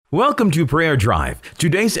Welcome to Prayer Drive.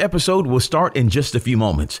 Today's episode will start in just a few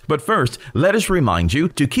moments. But first, let us remind you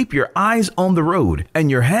to keep your eyes on the road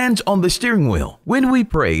and your hands on the steering wheel. When we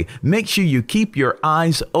pray, make sure you keep your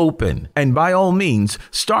eyes open. And by all means,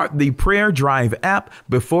 start the Prayer Drive app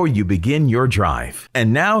before you begin your drive.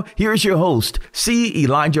 And now, here's your host, C.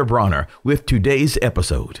 Elijah Bronner, with today's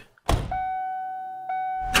episode.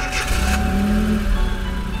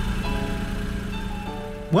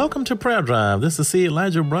 Welcome to Prayer Drive. This is C.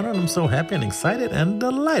 Elijah Brunner, and I'm so happy and excited and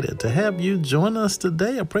delighted to have you join us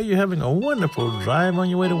today. I pray you're having a wonderful drive on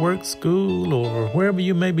your way to work, school, or wherever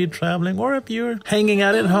you may be traveling, or if you're hanging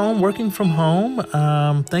out at home, working from home.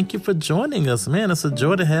 Thank you for joining us, man. It's a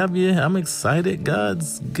joy to have you. I'm excited.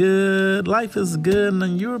 God's good. Life is good,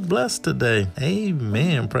 and you're blessed today.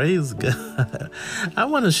 Amen. Praise God. I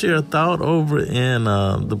want to share a thought over in,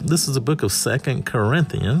 this is the book of 2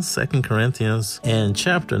 Corinthians, and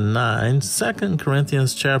chapter 9, 2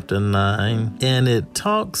 Corinthians chapter 9, and it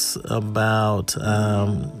talks about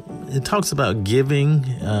giving,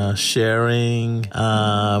 sharing,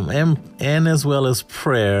 and as well as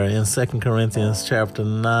prayer in 2 Corinthians chapter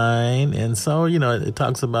 9. And so, it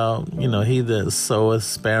talks about, he that soweth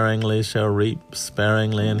sparingly shall reap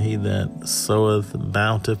sparingly, and he that soweth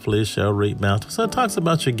bountifully shall reap bountifully. So it talks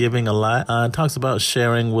about your giving a lot. It talks about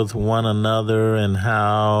sharing with one another and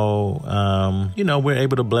how, we're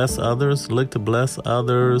able to bless others, look to bless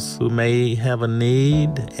others who may have a need,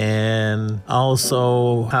 and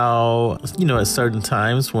also how, at certain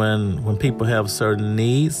times when people have certain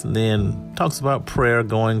needs, then talks about prayer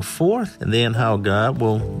going forth, and then how God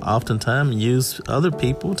will oftentimes use other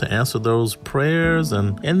people to answer those prayers,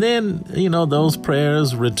 and then, those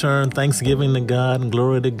prayers return thanksgiving to God and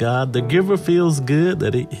glory to God. The giver feels good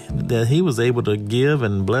that he was able to give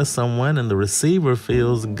and bless someone, and the receiver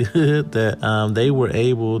feels good that they were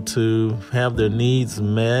able to have their needs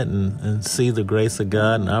met and see the grace of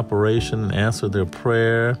God in operation and answer their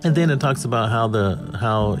prayer. And then it talks about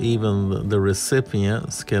how even the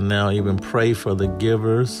recipients can now even pray for the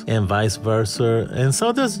givers and vice versa. And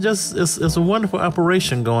so there's just it's a wonderful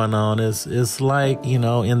operation going on. It's like,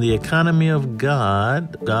 in the economy of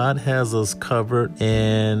God has us covered,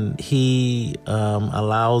 and He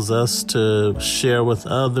allows us to share with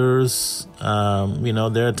others.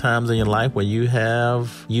 There are times in your life where you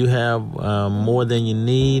have more than you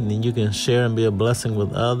need, and you can share and be a blessing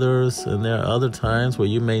with others. And there are other times where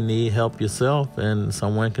you may need help yourself, and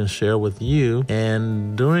someone can share with you.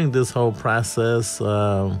 And during this whole process,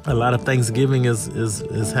 a lot of thanksgiving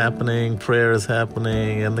is happening, prayer is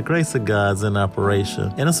happening, and the grace of God's in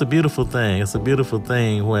operation. And it's a beautiful thing. It's a beautiful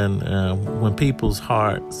thing when people's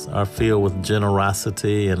hearts are filled with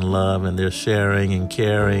generosity and love, and they're sharing and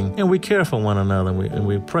caring, and we care for one another, and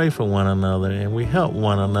we pray for one another, and we help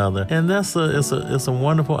one another. And it's a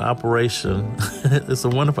wonderful operation. It's a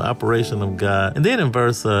wonderful operation of God. And then in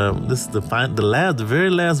verse, this is the very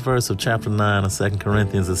last verse of chapter 9 of 2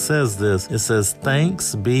 Corinthians, it says this. It says,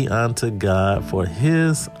 "Thanks be unto God for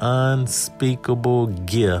His unspeakable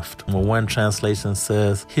gift." Well, one translation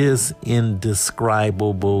says, His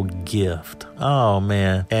indescribable gift. Oh,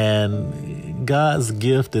 man. And God's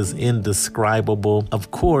gift is indescribable.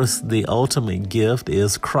 Of course, the ultimate gift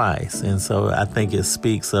is Christ. And so I think it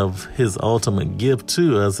speaks of His ultimate gift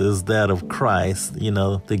to us is that of Christ,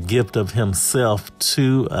 the gift of Himself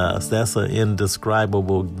to us. That's an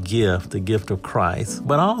indescribable gift, the gift of Christ.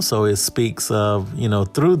 But also it speaks of,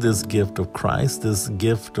 through this gift of Christ, this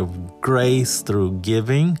gift of grace through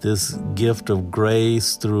giving, this gift of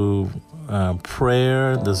grace through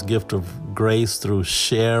prayer, this gift of grace through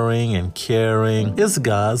sharing and caring. It's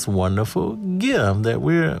God's wonderful gift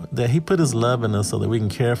that He put His love in us so that we can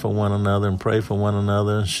care for one another and pray for one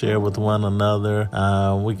another and share with one another.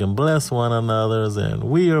 We can bless one another, and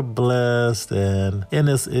we are blessed, and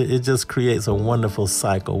it just creates a wonderful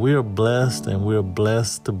cycle. We are blessed, and we're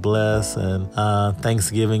blessed to bless, and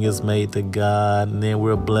thanksgiving is made to God, and then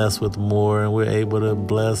we're blessed with more, and we're able to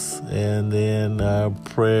bless, and then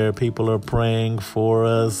prayer, people are praying for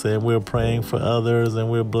us, and we're praying for others,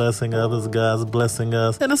 and we're blessing others. God's blessing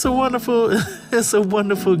us, and it's a wonderful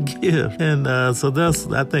gift. And I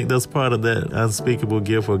think that's part of that unspeakable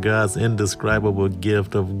gift, or God's indescribable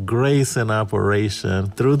gift of grace in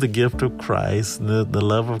operation through the gift of Christ, the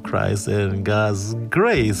love of Christ, and God's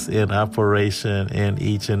grace in operation in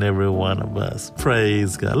each and every one of us.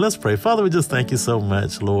 Praise God. Let's pray. Father, we just thank you so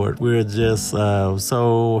much, Lord. We're just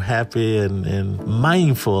so happy and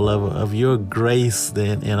mindful of your grace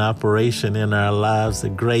in operation in our lives, the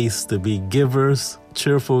grace to be givers,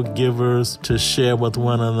 cheerful givers, to share with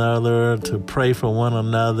one another, to pray for one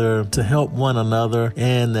another, to help one another,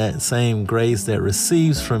 and that same grace that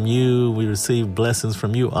receives from you. We receive blessings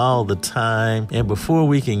from you all the time. And before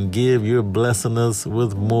we can give, you're blessing us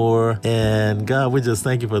with more. And God, we just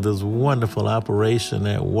thank you for this wonderful operation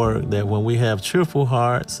at work, that when we have cheerful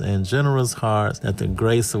hearts and generous hearts, that the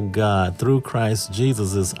grace of God through Christ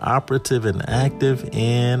Jesus is operative and active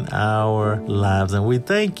in our lives. And we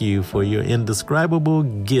thank you for your indescribable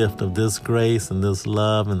gift of this grace and this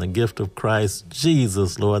love and the gift of Christ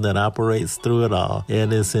Jesus, Lord, that operates through it all.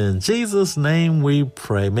 And it's in Jesus' name we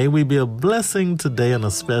pray. May we be a blessing today in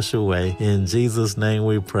a special way. In Jesus' name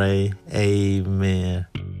we pray. Amen.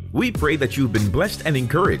 We pray that you've been blessed and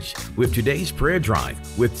encouraged with today's prayer drive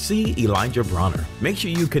with C. Elijah Bronner. Make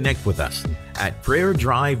sure you connect with us at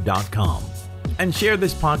prayerdrive.com and share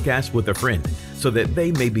this podcast with a friend so that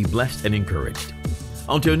they may be blessed and encouraged.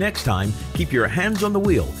 Until next time, keep your hands on the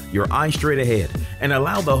wheel, your eyes straight ahead, and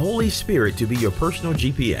allow the Holy Spirit to be your personal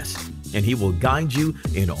GPS, and He will guide you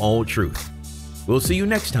in all truth. We'll see you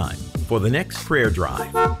next time for the next prayer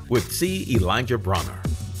drive with C. Elijah Bronner.